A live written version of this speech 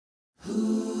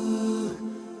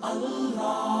আসসালামু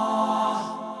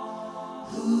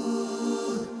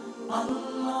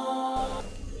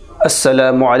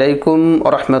আলাইকুম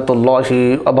ওয়া রাহমাতুল্লাহি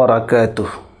ওয়া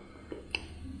বারাকাতুহু।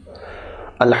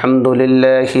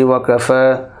 আলহামদুলিল্লাহি ওয়া কাফা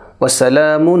ওয়া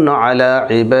সালামুন আলা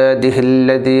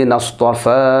ইবাদিহিল্লাযীনা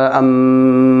ইসতাফা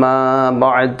আম্মা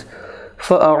বা'দ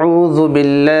ফাআউযু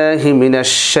বিল্লাহি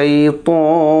মিনাশ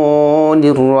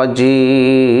শাইতানির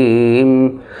রাজীম।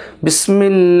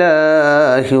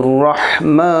 বিসমিল্লাহির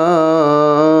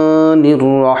রহমানির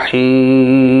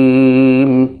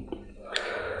রহিম।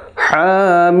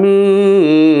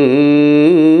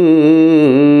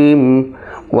 حاميم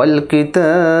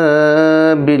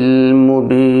والكتاب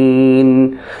المبين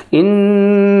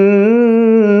إنا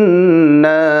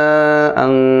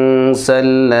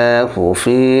أنزلناه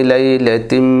في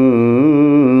ليلة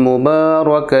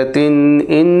مباركة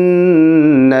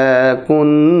إنا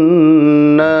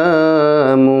كنا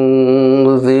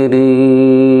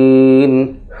منذرين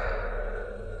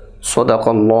صدق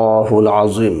الله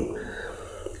العظيم।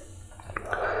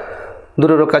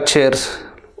 দূরের কাছের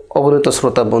অগণিত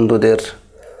শ্রোতা বন্ধুদের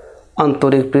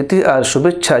আন্তরিক প্রীতি আর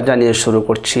শুভেচ্ছা জানিয়ে শুরু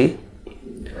করছি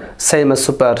সাইমা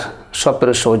সুপার শপের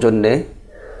সৌজন্যে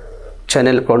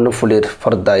চ্যানেল কর্ণফুলির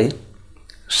পর্দায়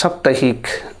সাপ্তাহিক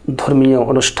ধর্মীয়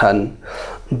অনুষ্ঠান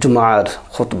জুমার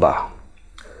খুতবা।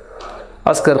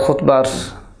 আজকের খুতবার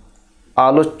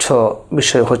আলোচ্য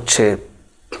বিষয় হচ্ছে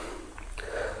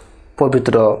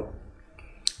পবিত্র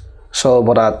শবে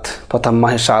বরাত তথা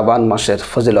মাহে শাবান মাসের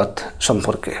ফজিলত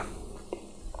সম্পর্কে।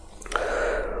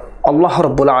 আল্লাহ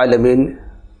রাব্বুল আলামিন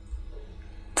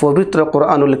পবিত্র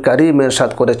কোরআনুল কারীমে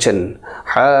ইরশাদ করেছেন,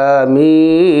 হামিম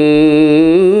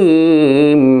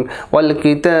ওয়াল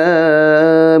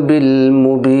কিতাবিল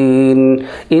মুবিন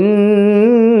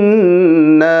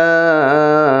ইন্না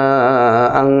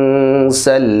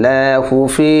আনজালনাহু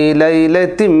ফি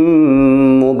লাইলাতিন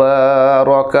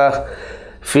মুবারাকাহ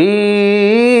في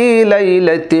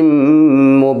ليلة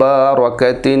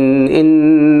مباركة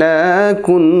إنا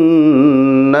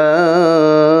كنا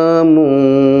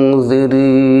منذرين।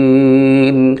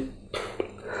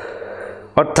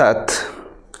 অর্থাৎ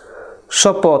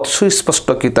শপথ সুস্পষ্ট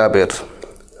কিতাবের,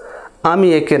 আমি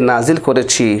একে নাজিল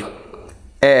করেছি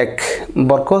এক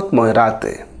বরকতময়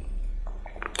রাতে।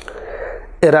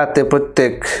 এ রাতে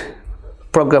প্রত্যেক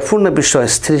প্রজ্ঞাপূর্ণ বিষয়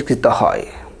স্থিরীকৃত হয়।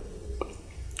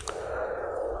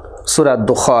 সূরা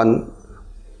দুখান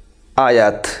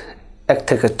আয়াত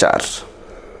 1-4।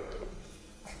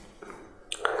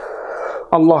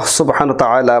 আল্লাহ সুবহানাহু ওয়া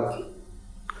তাআলা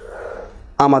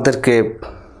আমাদেরকে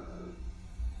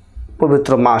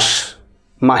পবিত্র মাস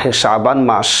মাহে শাবান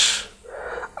মাস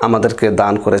আমাদেরকে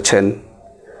দান করেছেন।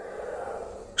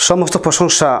 সমস্ত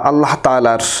প্রশংসা আল্লাহ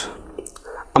তাআলার।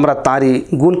 আমরা তারই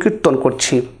গুণ কীর্তন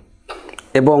করছি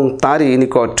এবং তারই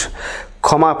নিকট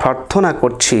ক্ষমা প্রার্থনা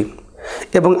করছি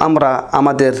এবং আমরা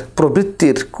আমাদের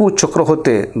প্রবৃত্তির কুচক্র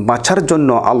হতে বাঁচার জন্য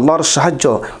আল্লাহর সাহায্য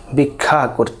ভিক্ষা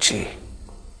করছি।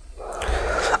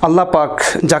 আল্লাহ পাক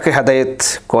যাকে হেদায়েত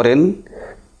করেন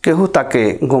কেউ তাকে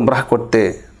গোমরাহ করতে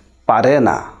পারে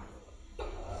না।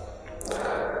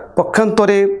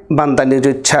 পক্ষান্তরে বান্দা নিজ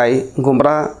ইচ্ছায়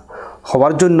গোমরাহ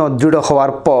হওয়ার জন্য দৃঢ়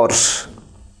হওয়ার পর,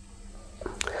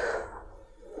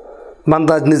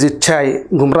 বান্দা নিজ ইচ্ছায়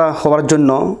গোমরাহ হওয়ার জন্য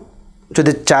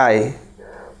যদি চায়,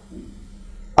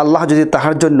 আল্লাহ যদি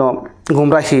তাহার জন্য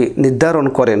গুমরাহি নির্ধারণ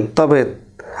করেন তবে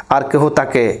আর কেউ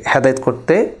তাকে হেদায়েত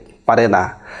করতে পারে না।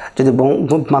 যদি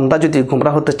বান্দা যদি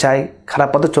গুমরাহ হতে চায়, খারাপ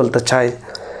পথে চলতে চায়,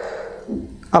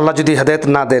 আল্লাহ যদি হেদায়েত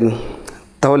না দেন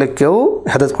তাহলে কেউ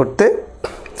হেদায়েত করতে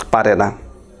পারে না।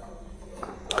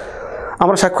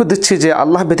 আমরা সাক্ষ্য দিচ্ছি যে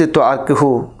আল্লাহ ব্যতীত আর কেউ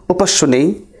উপাস্য নেই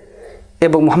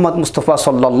এবং মুহাম্মদ মুস্তাফা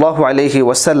সাল্লাল্লাহু আলাইহি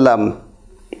ওয়াসাল্লাম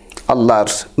আল্লাহর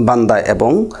বান্দা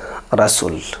এবং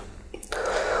রাসূল।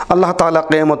 আল্লাহ তাআলা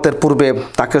কিয়ামতের পূর্বে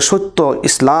তাকে সত্য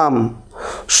ইসলাম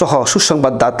সহ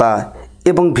সুসংবাদদাতা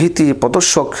এবং ভীতি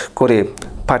প্রদর্শক করে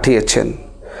পাঠিয়েছেন।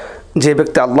 যে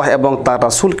ব্যক্তি আল্লাহ এবং তার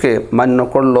রাসূলকে মান্য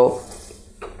করল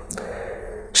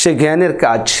সে জ্ঞানের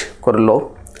কাজ করল,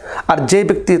 আর যে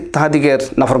ব্যক্তি তাহাদিগের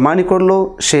নাফরমানি করল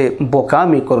সে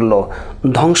বোকামি করল,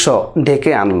 ধ্বংস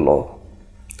ডেকে আনল।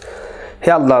 হে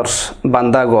আল্লাহর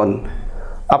বান্দাগণ,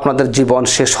 আপনাদের জীবন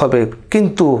শেষ হবে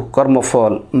কিন্তু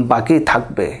কর্মফল বাকি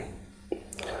থাকবে।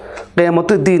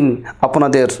 কিয়ামতের দিন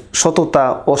আপনাদের সততা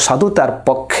ও সাধুতার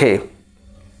পক্ষে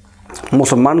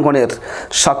মুসলমানগণের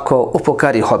সাক্ষ্য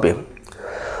উপকারী হবে।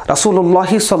 রাসূলুল্লাহ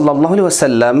সাল্লাল্লাহু আলাইহি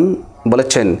ওয়াসাল্লাম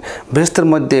বলেছেন, বেহেশতের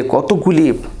মধ্যে কতগুলি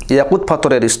ইয়াকুত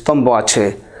পাথরের স্তম্ভ আছে,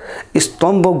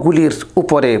 স্তম্ভগুলির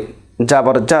উপরে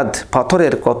জাবরজাদ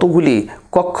পাথরের কতগুলি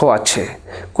কক্ষ আছে,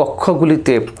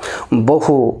 কক্ষগুলিতে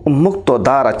বহু উন্মুক্ত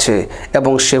দ্বার আছে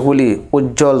এবং সেগুলি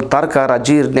উজ্জ্বল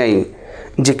তারকারাজির ন্যায়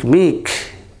ঝিকমিক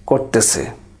করতেছে।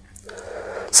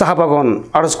 সাহাবাগণ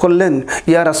আরজ করলেন,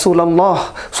 ইয়া রাসূলুল্লাহ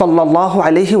সাল্লাল্লাহু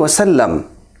আলাইহি ওয়াসাল্লাম,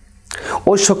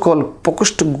 ওই সকল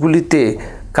প্রকোষ্ঠগুলিতে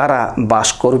কারা বাস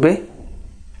করবে,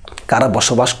 কারা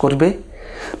বসবাস করবে?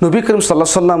 নবী করিম সাল্লাল্লাহু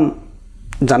আলাইহি ওয়াসাল্লাম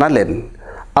জানালেন,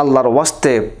 আল্লাহর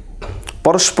ওয়াস্তে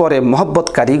পরস্পরে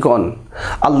মহব্বতকারীগণ,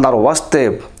 আল্লাহর ওয়াস্তে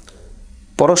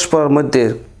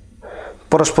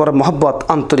পরস্পর মহব্বত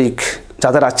আন্তরিক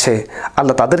যাদের আছে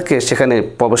আল্লাহ তাদেরকে সেখানে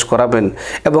প্রবেশ করাবেন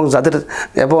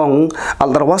এবং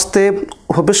আল্লাহর ওয়াস্তে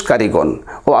প্রবেশকারীগণ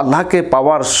ও আল্লাহকে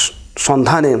পাওয়ার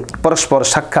সন্ধানে পরস্পর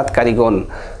সাক্ষাৎকারীগণ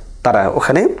তারা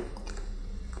ওখানে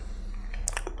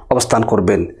অবস্থান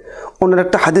করবেন। অন্য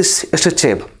একটা হাদিস এসেছে,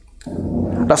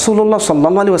 রাসূলুল্লাহ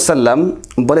সাল্লাল্লাহু আলাইহি ওয়াসাল্লাম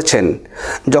বলেছেন,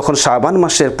 যখন শাবান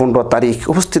মাসের 15 তারিখ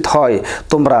উপস্থিত হয়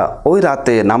তোমরা ওই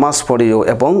রাতে নামাজ পড়িও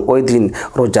এবং ওই দিন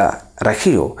রোজা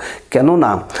রাখিও,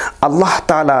 কেননা আল্লাহ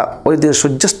তাআলা ওই দিন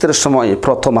সূর্যাস্তের সময়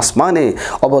প্রথম আসমানে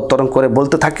অবতরণ করে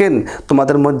বলতে থাকেন,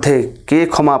 তোমাদের মধ্যে কে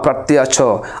ক্ষমা প্রার্থী আছো,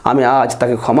 আমি আজ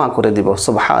তাকে ক্ষমা করে দিব।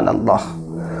 সুবহানাল্লাহ।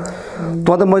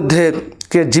 তোমাদের মধ্যে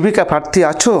কে জীবিকা প্রার্থী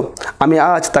আছো, আমি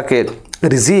আজ তাকে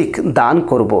রিজিক দান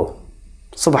করব।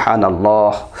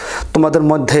 সুবহানাল্লাহ। তোমাদের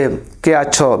মধ্যে কে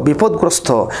আছো বিপদগ্রস্ত,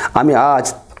 আমি আজ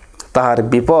তার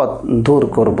বিপদ দূর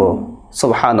করব।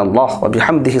 সুবহানাল্লাহ ওয়া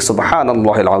বিহামদিহি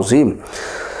সুবহানাল্লাহিল আযীম।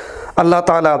 আল্লাহ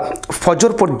তাআলা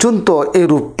ফজর পর্যন্ত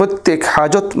এরূপ প্রত্যেক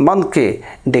হাজতমন্দকে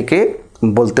ডেকে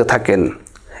বলতে থাকেন।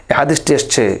 এই হাদিসটি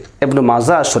এসেছে ইবনে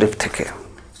মাজাহ শরীফ থেকে।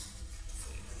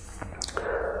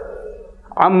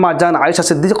 আম্মা জান আয়েশা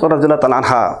সিদ্দিকা রাদিয়াল্লাহু তাআলা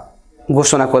আনহা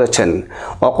ঘোষণা করেছেন,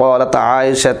 ওয়াকালাত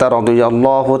আয়েশা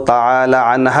রাদিয়াল্লাহু তাআলা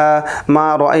আনহা মা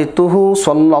রাআইতুহু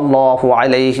সাল্লাল্লাহু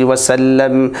আলাইহি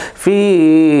ওয়াসাল্লাম ফি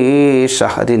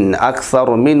শাহরিন আকসার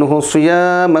মিনহু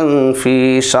সিয়ামান ফি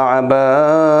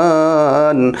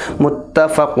শাবান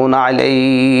মুত্তাফাকুন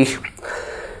আলাইহি।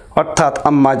 অর্থাৎ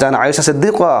আম্মা জান আয়েশা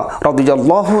সিদ্দিকা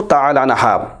রাদিয়াল্লাহু তাআলা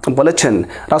আনহা বলেছেন,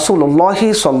 রাসূলুল্লাহ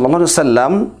সাল্লাল্লাহু আলাইহি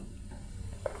ওয়াসাল্লাম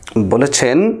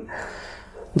বলেছেন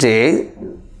যে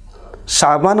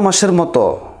শাবান মাসের মতো,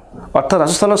 অর্থাৎ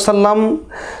রাসূল সাল্লাল্লাহু আলাইহি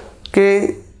ওয়াসাল্লামকে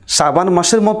শাবান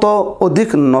মাসের মতো অধিক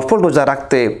নফল রোজা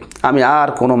রাখতে আমি আর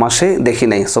কোনো মাসে দেখি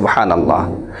নাই। সুবহানাল্লাহ।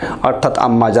 অর্থাৎ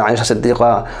আম্মা জান আয়েশা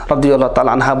সিদ্দিকা রাদিয়াল্লাহু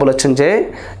তাআলা আনহা বলেছেন যে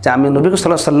আমি নবী সাল্লাল্লাহু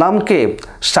আলাইহি ওয়াসাল্লামকে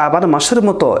শাবান মাসের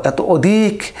মতো এত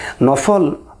অধিক নফল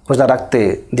রোজা রাখতে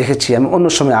দেখেছি, আমি অন্য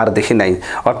সময় আর দেখি নাই।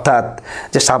 অর্থাৎ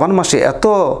যে শাবান মাসে এত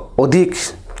অধিক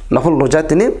নফল রোজা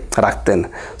তিনি রাখতেন।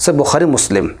 সে বুখারী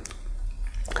মুসলিম।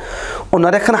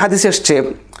 ওনার এখানে হাদিস এসছে,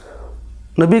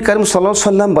 নবী করিম সাল্লাল্লাহু আলাইহি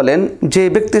ওয়াসাল্লাম বলেন, যে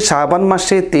ব্যক্তি শাবান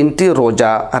মাসে 3টি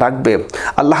রোজা রাখবে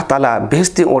আল্লাহ তাআলা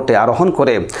বেহেশতি ওটে আরোহণ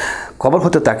করে কবর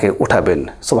হতে তাকে উঠাবেন।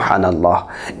 সুবহানাল্লাহ।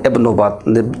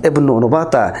 ইবনে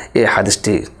নুবাতা এই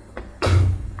হাদিসটি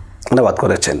অনুবাদ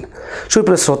করেছেন।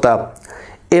 সুপ্রিয় শ্রোতা,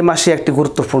 এই মাসে একটি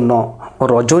গুরুত্বপূর্ণ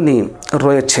রজনী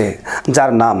রয়েছে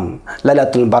যার নাম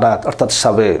লাইলাতুল বারাত, অর্থাৎ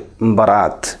শবে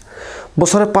বারাত।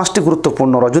 বছরে 5টি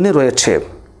গুরুত্বপূর্ণ রজনী রয়েছে,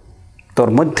 তোর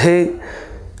মধ্যে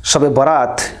শবে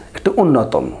বরাত একটি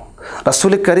অন্যতম।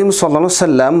 রাসূল করিম সাল্লাল্লাহু আলাইহি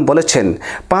ওয়াসাল্লাম বলেছেন,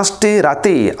 5টি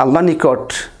রাতেই আল্লাহর নিকট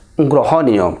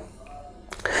গ্রহণীয়।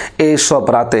 এই সব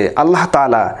রাতে আল্লাহ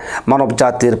তাআলা মানব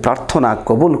জাতির প্রার্থনা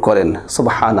কবুল করেন।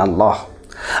 সুবহানাল্লাহ।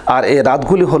 আর এই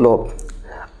রাতগুলি হলো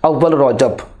আউয়াল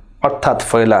রজব, অর্থাৎ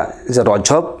পয়লা যে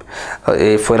রজব,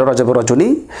 এই পয়লা রজবের রজনী,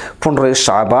 15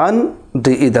 শাবান,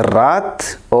 2 ঈদের রাত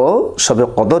ও শবে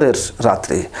কদরের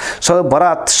রাত্রি। শবে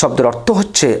বরাত শব্দের অর্থ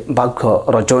হচ্ছে ভাগ্য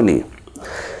রজনী।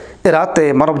 এ রাতে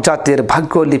মানব জাতির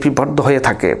ভাগ্য লিপিবদ্ধ হয়ে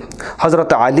থাকে।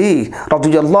 হযরত আলী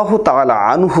রাদিয়াল্লাহু তাআলা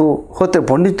আনহু হতে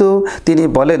বর্ণিত, তিনি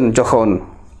বলেন, যখন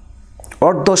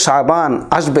অর্ধ শাবান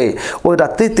আসবে ওই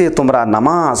রাত্রিতে তোমরা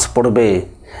নামাজ পড়বে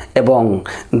এবং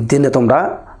দিনে তোমরা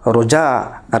রোজা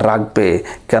রাখবে,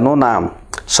 কেননা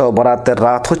শবে বরাতের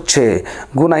রাত হচ্ছে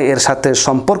গুনাহের সাথে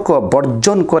সম্পর্ক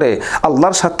বর্জন করে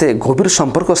আল্লাহর সাথে গভীর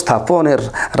সম্পর্ক স্থাপনের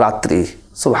রাত্রি।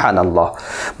 সুবহানাল্লাহ।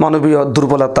 মানবীয়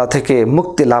দুর্বলতা থেকে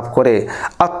মুক্তি লাভ করে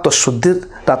আত্মশুদ্ধির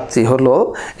রাত্রি হলো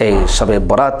এই শবে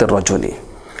বরাতের রজনী।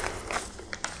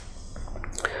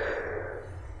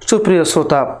 সুপ্রিয়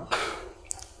শ্রোতা,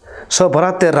 শবে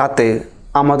বরাতের রাতে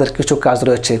আমাদের কিছু কাজ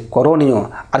রয়েছে করণীয়,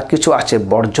 আর কিছু আছে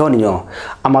বর্জনীয়।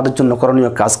 আমাদের জন্য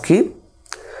করণীয় কাজ কি?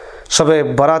 শবে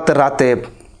বরাতের রাতে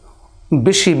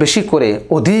বেশি বেশি করে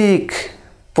অধিক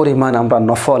পরিমাণ আমরা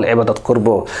নফল ইবাদত করব,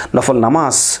 নফল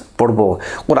নামাজ পড়ব,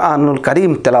 কুরআনুল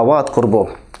কারীম তেলাওয়াত করব,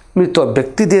 মৃত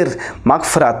ব্যক্তিদের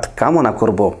মাগফিরাত কামনা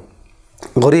করব।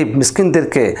 গরিব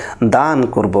মিসকিনদেরকে দান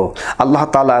করব। আল্লাহ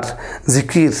তাআলার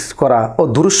জিকির করা ও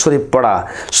দুরূদ শরীফ পড়া,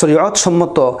 শরীয়ত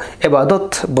সম্মত ইবাদত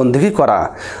বন্দেগী করা।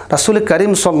 রাসূল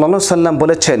করিম সাল্লাল্লাহু আলাইহি সাল্লাম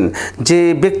বলেছেন, যে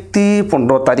ব্যক্তি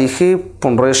 15 তারিখে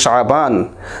 15 শাবান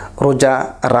রোজা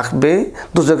রাখবে,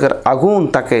 দুজকের আগুন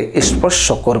তাকে স্পর্শ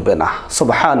করবে না।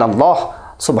 সুবহানাল্লাহ,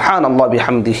 সুবহানাল্লাহ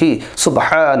বিহামদিহি,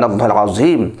 সুবহানাল্লাহুল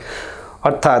আযীম।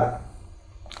 অর্থাৎ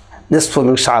নিসফু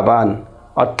মিন শাবান,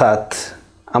 অর্থাৎ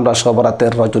আমরা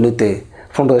সবরাতের রজনীতে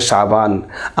 15 শাবান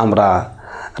আমরা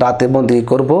রাতে বন্দি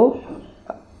করব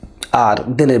আর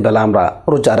দিনের বেলা আমরা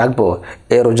রোজা রাখবো।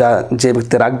 এই রোজা যে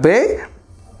ব্যক্তি রাখবে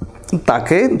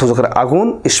তাকে দুজকের আগুন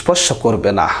স্পর্শ করবে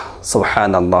না।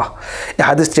 সুবহানাল্লাহ। এই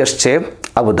হাদিসটি আসছে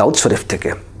আবু দাউদ শরীফ থেকে।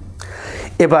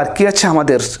 এবার কি আছে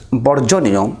আমাদের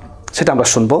বর্জনীয়, সেটা আমরা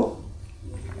শুনবো।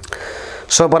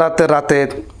 সবরাতের রাতে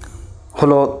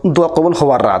হলো দোয়া কবুল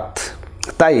হওয়ার রাত,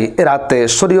 তাই এ রাতে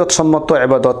শরীয়ত সম্মত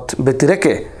ইবাদত ব্যতি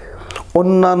রেখে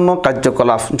অন্যান্য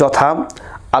কার্যকলাপ যথা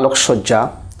আলোকসজ্জা,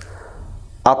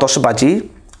 আতশবাজি,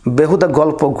 বেহুদা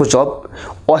গল্প গুজব,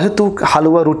 অহেতুক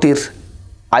হালুয়া রুটির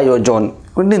আয়োজন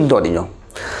নিন্দনীয়।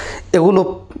 এগুলো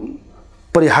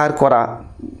পরিহার করা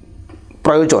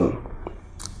প্রয়োজন।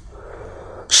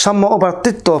 সাম্য ও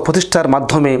ভ্রাতৃত্ব প্রতিষ্ঠার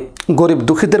মাধ্যমে গরিব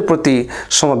দুঃখীদের প্রতি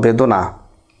সমবেদনা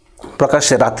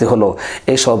প্রকাশের রাত্রি হলো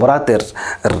এই সবরাতের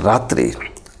রাত্রি।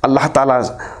 আল্লাহ তাআলা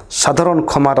সাধারণ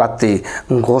ক্ষমার রাত্রি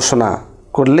ঘোষণা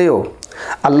করলেও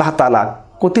আল্লাহ তাআলা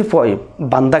কতিপয়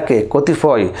বান্দাকে,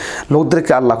 কতিপয়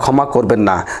লোকদেরকে আল্লাহ ক্ষমা করবেন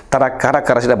না। তারা কারা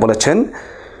কারা সেটা বলেছেন।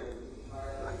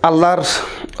 আল্লাহর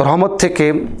রহমত থেকে,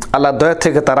 আল্লাহর দয়া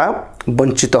থেকে তারা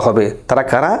বঞ্চিত হবে। তারা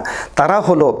কারা? তারা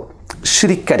হলো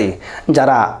শিরিককারী,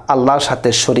 যারা আল্লাহর সাথে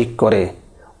শরিক করে,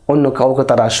 অন্য কাউকে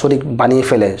তারা শরিক বানিয়ে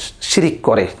ফেলে শিরিক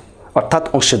করে, অর্থাৎ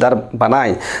অংশীদার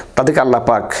বানায়। তাদেরকে আল্লাহ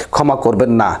পাক ক্ষমা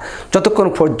করবেন না যতক্ষণ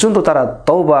পর্যন্ত তারা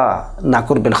তওবা না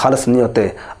করবেন খালেস নিয়তে।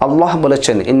 আল্লাহ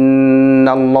বলেছেন,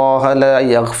 ইন্নাল্লাহা লা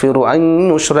ইয়াগফিরু আন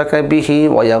ইউশরাকা বিহি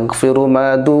ওয়া ইয়াগফিরু মা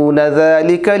দুনা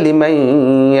যালিকা লিমান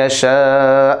ইয়াশা।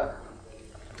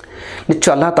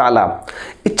 নিশ্চয় আল্লাহ তাআলা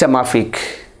ইচ্ছা মাফিক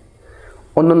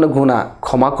অন্যান্য গুনাহ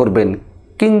ক্ষমা করবেন,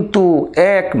 কিন্তু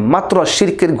একমাত্র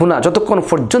শিরকের গুনাহ যতক্ষণ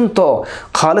পর্যন্ত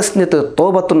খালেস নিয়তে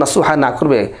তওবাতুন নাসুহা না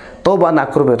করবে, তওবা না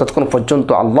করবে, ততক্ষণ পর্যন্ত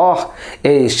আল্লাহ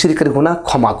এই শিরকের গুনাহ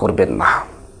ক্ষমা করবেন না।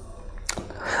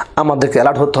 আমাদেরকে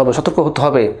অ্যালার্ট হতে হবে, সতর্ক হতে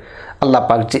হবে। আল্লাহ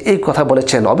পাক যে এই কথা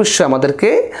বলেছেন, অবশ্যই আমাদেরকে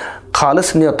খালেস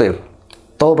নিয়তে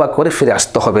তওবা করে ফিরে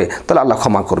আসতে হবে, তাহলে আল্লাহ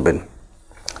ক্ষমা করবেন।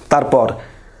 তারপর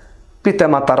পিতা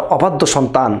মাতার অবাধ্য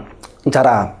সন্তান,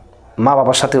 যারা মা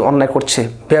বাবার সাথে অন্যায় করছে,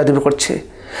 বেয়াদবি করছে,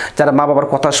 যারা মা বাবার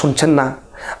কথা শুনছেন না,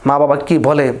 মা বাবা কি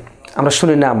বলে আমরা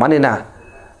শুনি না, মানি না,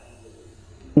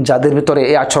 যাদের ভিতরে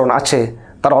এই আচরণ আছে,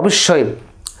 তারা অবশ্যই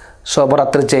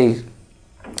সবরাত্রের যেই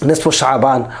নিসফু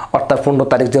শাবান অর্থাৎ 15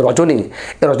 তারিখ যে রজনী,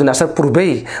 এই রজনী আসার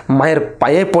পূর্বেই মায়ের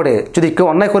পায়ে পড়ে, যদি কেউ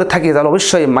অন্যায় করে থাকি তাহলে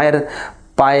অবশ্যই মায়ের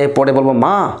পায়ে পড়ে বলবো,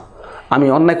 মা আমি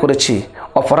অন্যায় করেছি,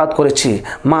 অপরাধ করেছি,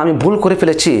 মা আমি ভুল করে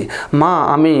ফেলেছি, মা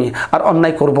আমি আর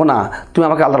অন্যায় করব না, তুমি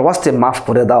আমাকে আল্লাহর ওয়াস্তে মাফ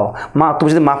করে দাও। মা তুমি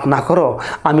যদি মাফ না করো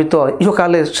আমি তো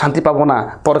ইহকালে শান্তি পাবো না,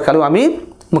 পরকালেও আমি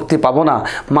মুক্তি পাবো না।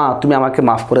 মা তুমি আমাকে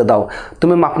মাফ করে দাও।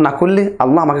 তুমি মাফ না করলে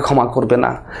আল্লাহ আমাকে ক্ষমা করবে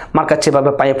না। মার কাছে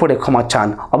এভাবে পায়ে পড়ে ক্ষমা চান।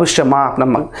 অবশ্যই মা আপনার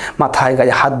মাথায়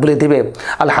গায়ে হাত বুলিয়ে দেবে।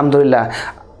 আলহামদুলিল্লাহ,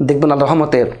 দেখবেন আল্লাহর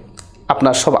রহমতে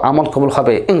আপনার সব আমল কবুল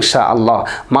হবে ইনশাআল্লাহ।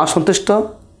 মা সন্তুষ্ট,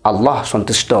 আল্লাহ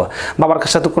সন্তুষ্ট। বাবার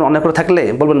কাছে তো কোনো অন্যায় করে থাকলে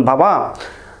বলবেন, বাবা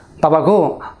বাবা গো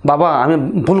বাবা আমি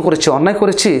ভুল করেছি, অন্যায়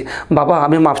করেছি, বাবা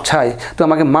আমি মাফ চাই, তুমি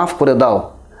আমাকে মাফ করে দাও।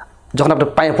 যখন আপনি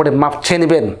পায়ে পড়ে মাফ চেয়ে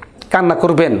নেবেন, কান্না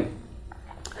করবেন,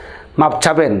 মাফ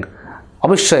চাবেন,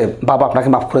 অবশ্যই বাবা আপনাকে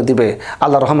মাফ করে দিবে।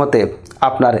 আল্লাহর রহমতে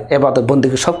আপনার ইবাদত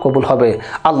বন্দেগী সব কবুল হবে,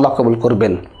 আল্লাহ কবুল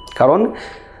করবেন। কারণ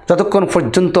যতক্ষণ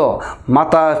পর্যন্ত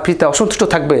মাতা পিতা অসন্তুষ্ট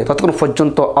থাকবে ততক্ষণ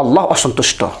পর্যন্ত আল্লাহ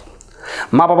অসন্তুষ্ট।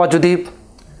 মা বাবা যদি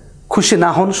খুশি না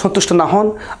হন, সন্তুষ্ট না হন,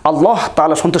 আল্লাহ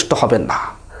তাআলা সন্তুষ্ট হবেন না।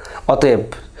 অতএব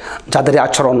যাদের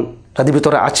আচরণ যাদের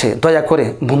ভিতরে আছে, দয়া করে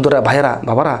বন্ধুরা, ভাইয়েরা,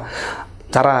 বাবারা,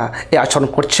 যারা এই আচরণ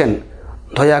করছেন,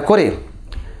 দয়া করে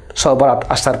সবরাত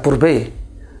আসার পূর্বেই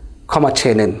ক্ষমা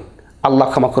চেয়ে নেন। আল্লাহ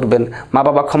ক্ষমা করবেন। মা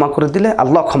বাবা ক্ষমা করে দিলে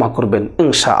আল্লাহ ক্ষমা করবেন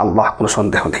ইনশাআল্লাহ, কোনো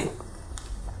সন্দেহ নেই।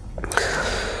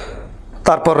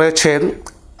 তারপর রয়েছে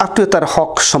আত্মীয়তার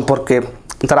হক সম্পর্কে।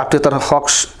 তারা আত্মীয়তার হক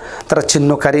তারা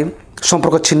ছিন্নকারী,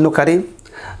 সম্পর্ক ছিন্নকারী।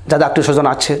 যাদের আত্মীয় স্বজন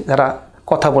আছে, যারা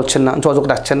কথা বলছেন না, যোগাযোগ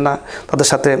রাখছেন না, তাদের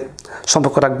সাথে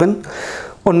সম্পর্ক রাখবেন।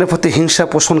 অন্যের প্রতি হিংসা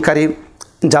পোষণকারী,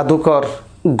 জাদুকর,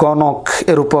 গণক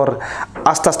এর উপর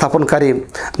আস্থা স্থাপনকারী,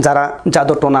 যারা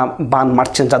জাদুটোনা বান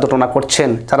মারছেন, জাদুটোনা করছেন,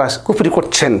 যারা কুফরি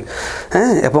করছেন,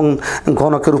 হ্যাঁ, এবং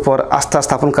গণকের উপর আস্থা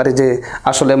স্থাপনকারী, যে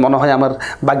আসলে মনে হয় আমার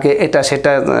ভাগ্যে এটা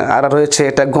সেটা আর রয়েছে,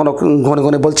 এটা গণক গনে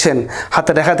গনে বলছেন,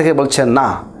 হাতে দেখা থেকে বলছেন, না,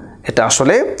 এটা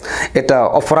আসলে এটা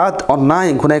অপরাধ, অন্যায়,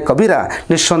 গুনাহ কবিরা।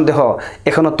 নিঃসন্দেহ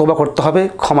এখনও তওবা করতে হবে,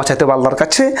 ক্ষমা চাইতে হবে আল্লাহর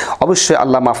কাছে। অবশ্যই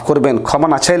আল্লাহ মাফ করবেন। ক্ষমা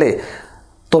না চাইলে,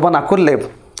 তওবা না করলে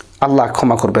আল্লাহ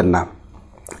ক্ষমা করবেন না।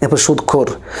 এরপর সুদখোর,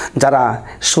 যারা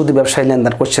সুদি ব্যবসায়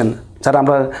লেনদেন করছেন, যারা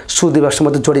আমরা সুদি ব্যবসার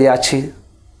মধ্যে জড়িয়ে আছি,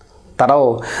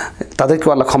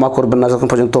 তাদেরকেও আল্লাহ ক্ষমা করবেন না যখন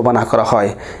পর্যন্ত তওবা না করা হয়।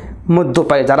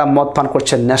 মদ্যপায়ী, যারা মদ পান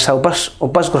করছেন, নেশা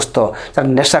অভ্যাসগ্রস্ত যারা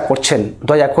নেশা করছেন,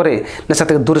 দয়া করে নেশা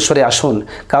থেকে দূরে সরে আসুন,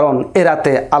 কারণ এ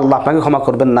রাতে আল্লাহ আপনাকে ক্ষমা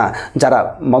করবেন না যারা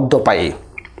মদ্যপায়ী।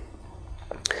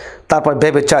 তারপর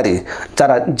ব্যভিচারী,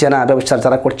 যারা জেনা ব্যভিচার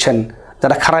যারা করছেন,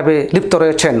 যারা খারাপে লিপ্ত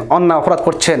রয়েছেন, অন্যায় অপরাধ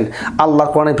করছেন, আল্লাহর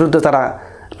কোরআনের বিরুদ্ধে তারা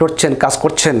লড়ছেন, কাজ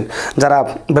করছেন, যারা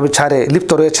ব্যভিচারে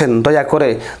লিপ্ত রয়েছেন, দয়া করে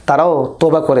তারাও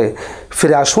তওবা করে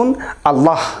ফিরে আসুন,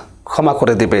 আল্লাহ ক্ষমা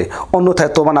করে দেবে।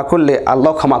 অন্যথায় তওবা না করলে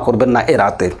আল্লাহ ক্ষমা করবেন না এ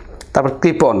রাতে। তারপর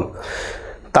কৃপণ,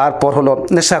 তারপর হলো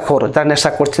নেশাখোর, যারা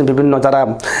নেশা করছেন, বিভিন্ন যারা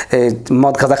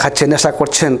মদ গাঁজা খাচ্ছেন, নেশা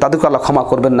করছেন, তাদেরকে আল্লাহ ক্ষমা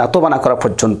করবেন না তওবা না করা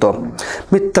পর্যন্ত।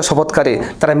 মিথ্যা শপথকারী,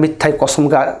 যারা মিথ্যায় কসম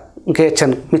গেয়েছেন,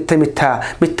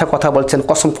 মিথ্যা কথা বলছেন,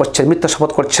 কসম করছেন, মিথ্যা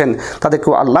শপথ করছেন,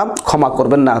 তাদেরকেও আল্লাহ ক্ষমা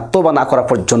করবেন না তওবা না করা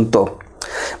পর্যন্ত।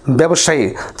 ব্যবসায়ী,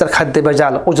 যারা খাদ্যে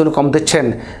ভেজাল, ওজন কম দিচ্ছেন,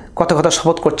 কথা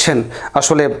শপথ করছেন,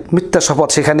 আসলে মিথ্যা শপথ,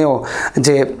 সেখানেও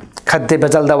যে খাদ্যে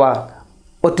ভেজাল দেওয়া,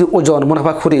 অতি ওজন,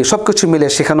 মুনাফাখুরি সব কিছু মিলে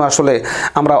সেখানেও আসলে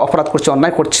আমরা অপরাধ করছি,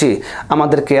 অন্যায় করছি।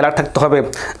 আমাদেরকে অ্যালার্ট থাকতে হবে।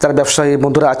 যারা ব্যবসায়ী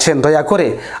বন্ধুরা আছেন, দয়া করে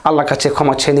আল্লাহর কাছে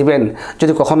ক্ষমা চেয়ে নেবেন।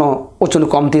 যদি কখনও ওজন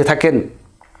কম দিয়ে থাকেন,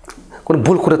 কোনো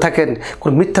ভুল করে থাকেন,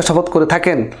 কোনো মিথ্যা শপথ করে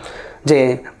থাকেন যে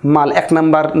মাল 1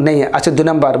 নাম্বার নেই, আছে 2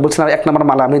 নাম্বার, বলছেন 1 নাম্বার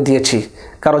মাল আমি দিয়েছি,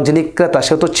 কারণ যিনি ক্রেতা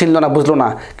সে তো চিনল না, বুঝলো না,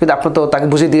 কিন্তু আপনি তো তাকে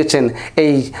বুঝিয়ে দিয়েছেন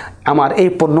আমার এই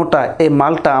পণ্যটা, এই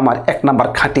মালটা আমার 1 নাম্বার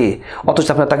খাঁটি, অথচ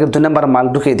আপনি তাকে 2 নাম্বার মাল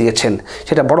ঢুকিয়ে দিয়েছেন।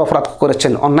 সেটা বড় অপরাধ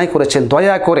করেছেন, অন্যায় করেছেন।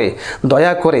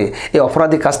 দয়া করে এই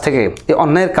অপরাধী কাজ থেকে, এই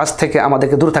অন্যায়ের কাজ থেকে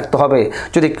আমাদেরকে দূরে থাকতে হবে।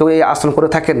 যদি কেউ এই আচরণ করে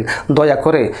থাকেন, দয়া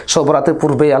করে সবরাতের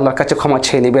পূর্বেই আল্লাহর কাছে ক্ষমা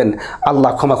চেয়ে নেবেন, আল্লাহ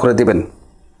ক্ষমা করে দেবেন।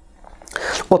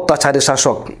 অত্যাচারী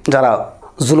শাসক, যারা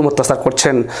জুলুম অত্যাচার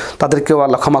করছেন, তাদেরকেও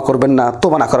আল্লাহ ক্ষমা করবেন না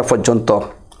তওবা না করা পর্যন্ত।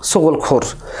 ছগলখোর,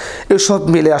 এসব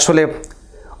মিলে আসলে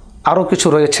আরও কিছু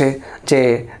রয়েছে, যে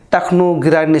টাকনু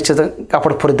গিরার নিচে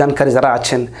কাপড় পরিধানকারী যারা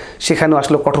আছেন, সেখানেও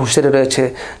আসলে কঠোর হুঁশিয়ারি রয়েছে।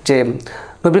 যে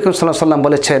নবী করিম সাল্লাল্লাহু আলাইহি ওয়াসাল্লাম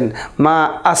বলেছেন, মা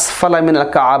আসফালা মিনাল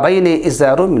কাআবাইনি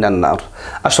ইজারু মিনান নার।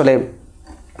 আসলে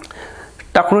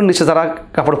টাকুনের নিচে যারা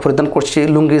কাপড় পরিধান করছে,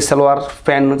 লুঙ্গি, সালোয়ার,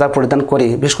 প্যান্ট যারা পরিধান করি,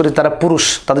 বিশেষ করে যারা পুরুষ,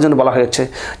 তাদের জন্য বলা হয়েছে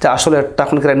যে আসলে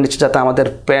টাকুনের নিচে যাতে আমাদের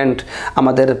প্যান্ট,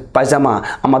 আমাদের পায়জামা,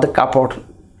 আমাদের কাপড়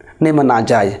নেমে না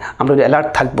যায়, আমরা অ্যালার্ট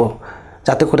থাকবো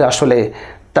যাতে করে আসলে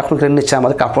টাকুনের নিচে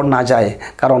আমাদের কাপড় না যায়,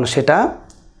 কারণ সেটা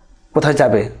কোথায়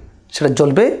যাবে? সেটা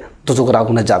জ্বলবে, দোজখের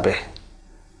আগুনে যাবে।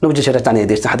 নবীজি সেটা জানিয়ে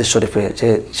দিয়েছেন হাদিস শরীফে, যে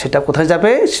সেটা কোথায়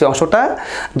যাবে? সে অংশটা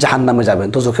জাহান্নামে যাবে,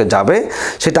 দোজখে যাবে।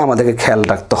 সেটা আমাদেরকে খেয়াল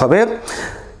রাখতে হবে,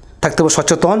 থাকতে হবে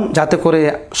সচেতন, যাতে করে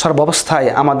সর্বাবস্থায়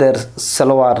আমাদের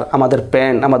সালোয়ার, আমাদের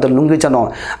প্যান্ট, আমাদের লুঙ্গি যেন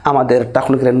আমাদের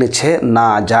টাকুনের নিচে না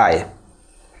যায়,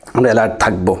 আমরা অ্যালার্ট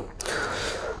থাকব।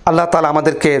 আল্লাহ তাআলা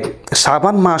আমাদেরকে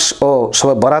শাবান মাস ও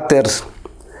শবে বরাতের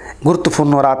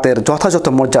গুরুত্বপূর্ণ রাতের যথাযথ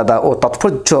মর্যাদা ও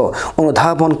তাৎপর্য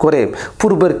অনুধাবন করে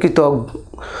পূর্বের কৃত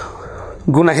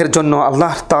গুনাহের জন্য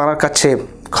আল্লাহ তাআলার কাছে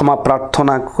ক্ষমা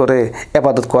প্রার্থনা করে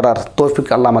ইবাদত করার তৌফিক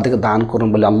আল্লাহ আমাদেরকে দান করুন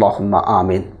বলে আল্লাহুম্মা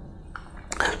আমিন।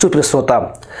 সুপ্রিয় শ্রোতা,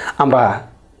 আমরা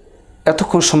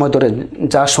এতক্ষণ সময় ধরে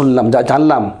যা শুনলাম, যা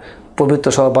জানলাম, পবিত্র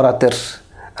শবে বরাতের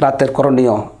রাতের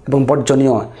করণীয় এবং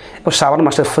বর্জনীয় এবং শাবান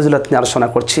মাসের ফজিলত নিয়ে আলোচনা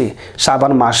করছি।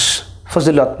 শাবান মাস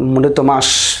ফজিলত মণ্ডিত মাস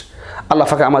আল্লাহ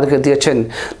পাক আমাদেরকে দিয়েছেন।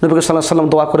 নবী সাল্লাল্লাহু আলাইহি ওয়াসাল্লাম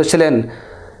দোয়া করেছিলেন,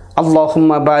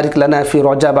 আল্লাহুম্মা বারিক লানা ফি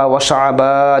রজাবা ওয়া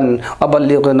শাবান ওয়া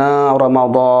বাল্লিগনা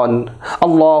রমাদান।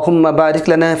 আল্লাহুম্মা বারিক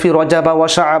লানা ফি রজাবা ওয়া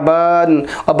শাবান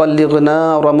ওয়া বাল্লিগনা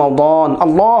রমাদান।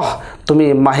 আল্লাহ, তুমি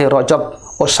মাহে রজব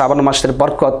ও শাবান মাসের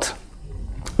বরকত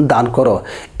দান করো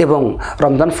এবং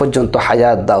রমজান পর্যন্ত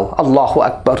হায়াত দাও। আল্লাহু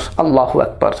আকবার, আল্লাহু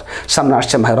আকবার। সামনে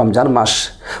আসছে মাহে রমজান মাস,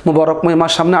 মুবারকময়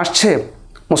মাস সামনে আসছে।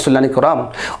 মুসল্লানি করম,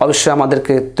 অবশ্যই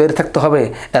আমাদেরকে তৈরি থাকতে হবে,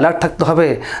 অ্যালার্ট থাকতে হবে,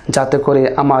 যাতে করে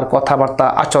আমার কথাবার্তা,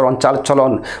 আচরণ,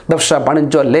 চালচলন, ব্যবসা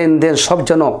বাণিজ্য, লেনদেন সব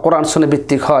যেন কোরআন শুনে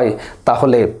ভিত্তিক হয়।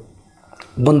 তাহলে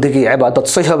বন্দেগী, ইবাদত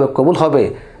সহি হবে, কবুল হবে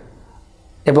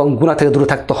এবং গুনাহ থেকে দূরে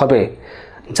থাকতে হবে।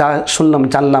 যা শুনলাম,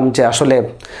 জানলাম যে আসলে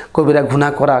কবিরা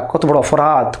গুনাহ করা কত বড়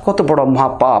অপরাধ, কত বড়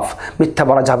মহাপাপ। মিথ্যা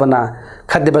বলা যাবে না,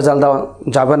 খাদ্যে ভেজাল দেওয়া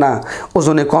যাবে না,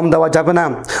 ওজনে কম দেওয়া যাবে না,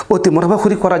 অতি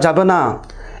মুনাফাখুরি করা যাবে না,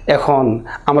 এখন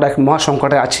আমরা এক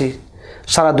মহাসংকটে আছি।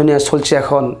 সারা দুনিয়ায় চলছে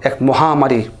এখন এক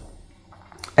মহামারী,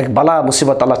 এক বালা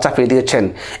মুসিবত আল্লাহ চাপিয়ে দিয়েছেন।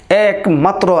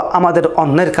 একমাত্র আমাদের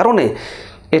অন্যের কারণে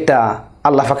এটা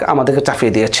আল্লাহ পাক আমাদেরকে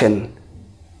চাপিয়ে দিয়েছেন।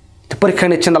 পরীক্ষা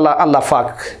নিচ্ছেন আল্লাহ পাক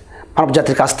মানব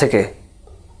জাতির কাছ থেকে।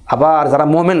 আবার যারা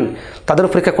মোমেন তাদেরও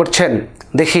পরীক্ষা করছেন,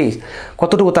 দেখি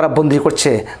কতটুকু তারা বন্দি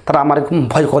করছে, তারা আমার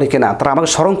ভয় করে কিনা, তারা আমাকে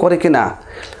স্মরণ করে কিনা।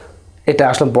 এটা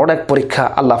আসলে বড় এক পরীক্ষা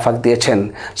আল্লাহ পাক দিয়েছেন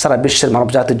সারা বিশ্বের মানব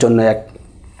জাতির জন্য, এক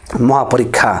মহা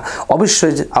পরীক্ষা।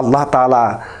 অবশ্যই আল্লাহ তাআলা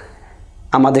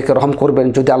আমাদেরকে রহম করবেন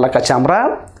যদি আল্লাহর কাছে আমরা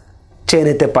চেয়ে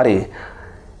নিতে পারি।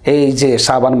 এই যে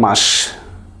শাবান মাস,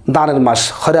 দানের মাস,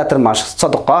 খয়রাতের মাস,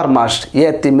 সদকার মাস,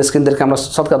 ইয়েতিম মিসকিনদেরকে আমরা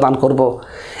সদকা দান করব।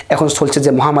 এখন চলছে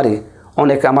যে মহামারী,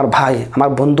 অনেক আমার ভাই, আমার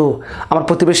বন্ধু, আমার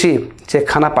প্রতিবেশী যে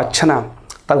খানা পাচ্ছে না,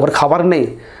 তার ঘরে খাবার নেই।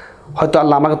 হয়তো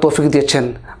আল্লাহ আমাকে তৌফিক দিয়েছেন,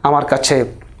 আমার কাছে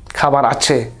খাবার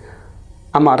আছে,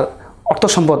 আমার অর্থ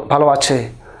সম্পদ ভালো আছে।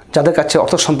 যাদের কাছে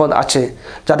অর্থ সম্পদ আছে,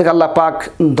 যাদেরকে আল্লাহ পাক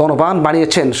ধনবান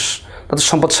বানিয়েছেন, তাদের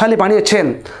সম্পদশালী বানিয়েছেন,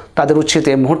 তাদের উচিত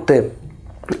এই মুহূর্তে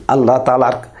আল্লাহ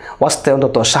তাআলার ওয়াস্তে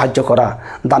অন্তত সাহায্য করা,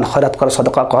 দান খয়রাত করা,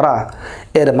 সদকা করা।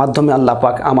 এর মাধ্যমে আল্লাহ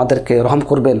পাক আমাদেরকে রহম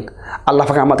করবেন, আল্লাহ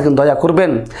পাক আমাদেরকে দয়া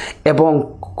করবেন এবং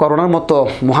করোনার মতো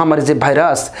মহামারী যে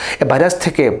ভাইরাস, এই ভাইরাস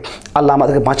থেকে আল্লাহ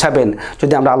আমাদেরকে বাঁচাবেন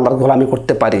যদি আমরা আল্লাহর গোলামি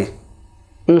করতে পারি,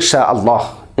 ইনশাআল্লাহ,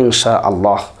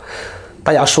 ইনশাআল্লাহ।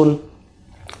 তাই আসুন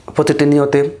প্রতিটি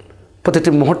নিয়তে, প্রতিটি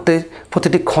মুহূর্তে,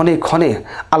 প্রতিটি ক্ষণে ক্ষণে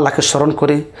আল্লাহকে স্মরণ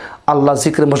করি, আল্লাহ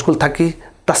জিক্রে মশগুল থাকি,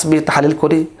 তাসবিহ তাহলিল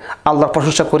করি, আল্লাহর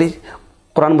প্রশংসা করি,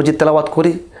 কোরআন মজিদ তেলাওয়াত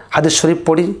করি, হাদিস শরীফ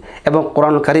পড়ি এবং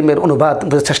কোরআন কারীমের অনুবাদ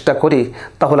বোঝার চেষ্টা করি।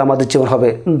 তাহলে আমাদের জীবন হবে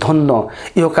ধন্য,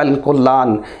 ইহকালীন কল্যাণ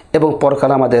এবং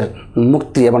পরকালে আমাদের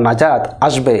মুক্তি এবং নাজাত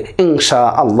আসবে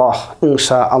ইনশাআল্লাহ,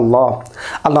 ইনশাআল্লাহ।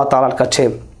 আল্লাহ তাআলার কাছে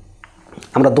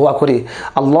আমরা দোয়া করি,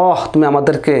 আল্লাহ তুমি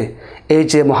আমাদেরকে এই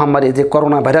যে মহামারী, যে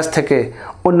করোনা ভাইরাস থেকে,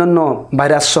 অন্যান্য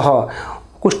ভাইরাস সহ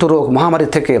কুষ্ঠরোগ মহামারী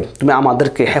থেকে তুমি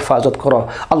আমাদেরকে হেফাজত করো।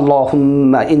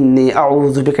 আল্লাহুম্মা ইন্নী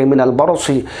আউযু বিকা মিনাল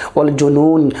বারসি ওয়াল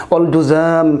জুনুন ওয়াল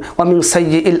জুযাম ওয়া মিন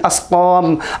সাইয়্যিল আসকাম।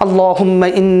 আল্লাহুম্মা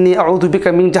ইন্নী আউযু বিকা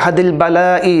মিন জাহাদিল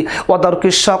বালাই ওয়া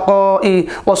দারকিশ শাকাই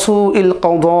ওয়া সুইল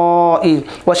কদাই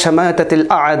ওয়া শামাতাতিল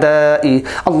আ'দাই।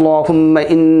 আল্লাহুম্মা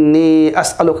ইন্নী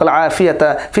আসআলুকাল আফিয়াতা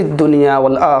ফিদ দুনিয়া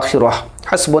ওয়াল আখিরাহ।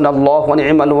 হাসবুনাল্লাহু ওয়া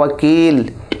নি'মাল ওয়াকিল।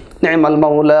 نعم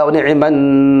المولى ونعم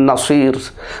النصير.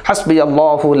 حسبي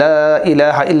الله لا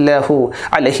إله إلا هو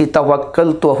عليه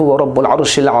توكلت وهو رب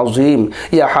العرش العظيم.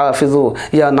 يا حافظ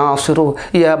يا ناصر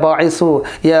يا باعث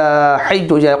يا حي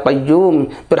يا قيوم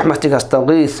برحمتك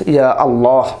استغيث يا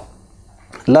الله.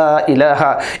 لا إله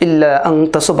إلا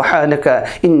أنت سبحانك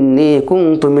إني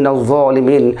كنت من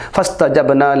الظالمين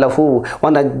فاستجبنا له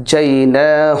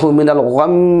ونجيناه من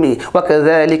الغم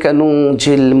وكذلك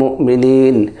ننجي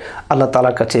المؤمنين. আল্লাহ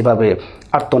তাআলার কাছে এভাবে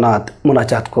আর্তনাদ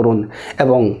মুনাজাত করুন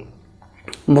এবং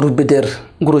মুরব্বীদের,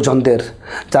 গুরুজনদের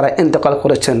যারা ইন্তেকাল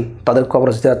করেছেন তাদের কবর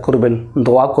জিয়ারত করবেন,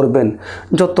 দোয়া করবেন।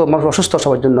 যত মানুষ অসুস্থ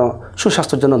সবার জন্য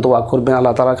সুস্বাস্থ্যের জন্য দোয়া করবেন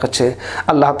আল্লাহ তাআলার কাছে।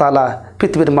 আল্লাহ তাআলা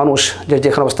পৃথিবীর মানুষ যে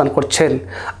যেখানে অবস্থান করছেন,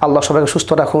 আল্লাহ সবাইকে সুস্থ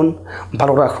রাখুন,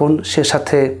 ভালো রাখুন। সে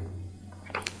সাথে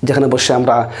যেখানে বসে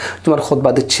আমরা তোমার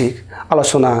খুতবা দিচ্ছি,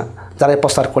 আলোচনা যারাই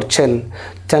প্রচার করছেন,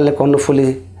 চ্যানেলে কর্ণফুলি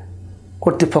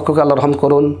কর্তৃপক্ষকে আল্লাহ রহম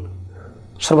করুন।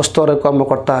 সর্বস্তরের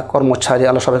কর্মকর্তা কর্মচারী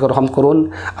আল্লাহ সবাইকে রহম করুন।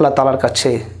 আল্লাহ তাআলার কাছে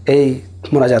এই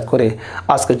মোনাজাত করে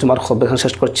আজকের জুমার খুতবা এখানে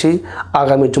শেষ করছি।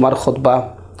 আগামী জুমার খুতবা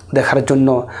দেখার জন্য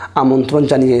আমন্ত্রণ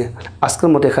জানিয়ে আজকের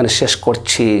মতো এখানে শেষ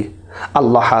করছি।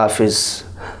 আল্লাহ হাফিজ।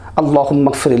 اللهم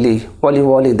اغفر لي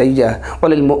ولوالدي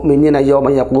وللمؤمنين يوم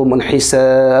يقوم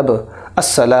الحساب.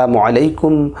 السلام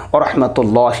عليكم ورحمة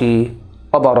الله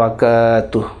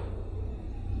وبركاته.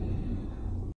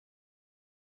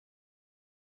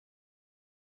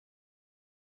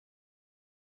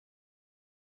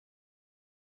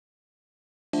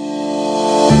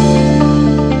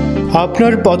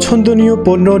 আপনার পছন্দনীয়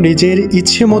পণ্য নিজের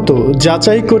ইচ্ছে মতো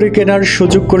যাচাই করে কেনার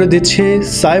সুযোগ করে দিচ্ছে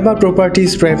সাইমা প্রপার্টিজ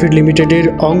প্রাইভেট লিমিটেডের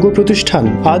অঙ্গ প্রতিষ্ঠান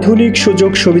আধুনিক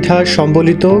সুযোগ সুবিধা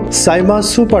সম্বলিত সাইমা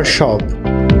সুপার শপ।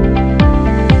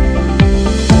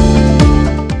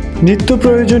 নিত্য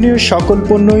প্রয়োজনীয় সকল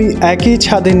পণ্যই একই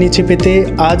ছাদের নিচে পেতে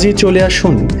আজই চলে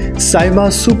আসুন সাইমা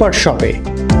সুপার শপে।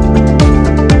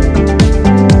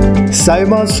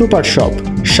 সাইমা সুপার শপ,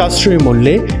 সাশ্রয়ী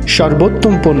মূল্যে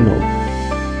সর্বোত্তম পণ্য।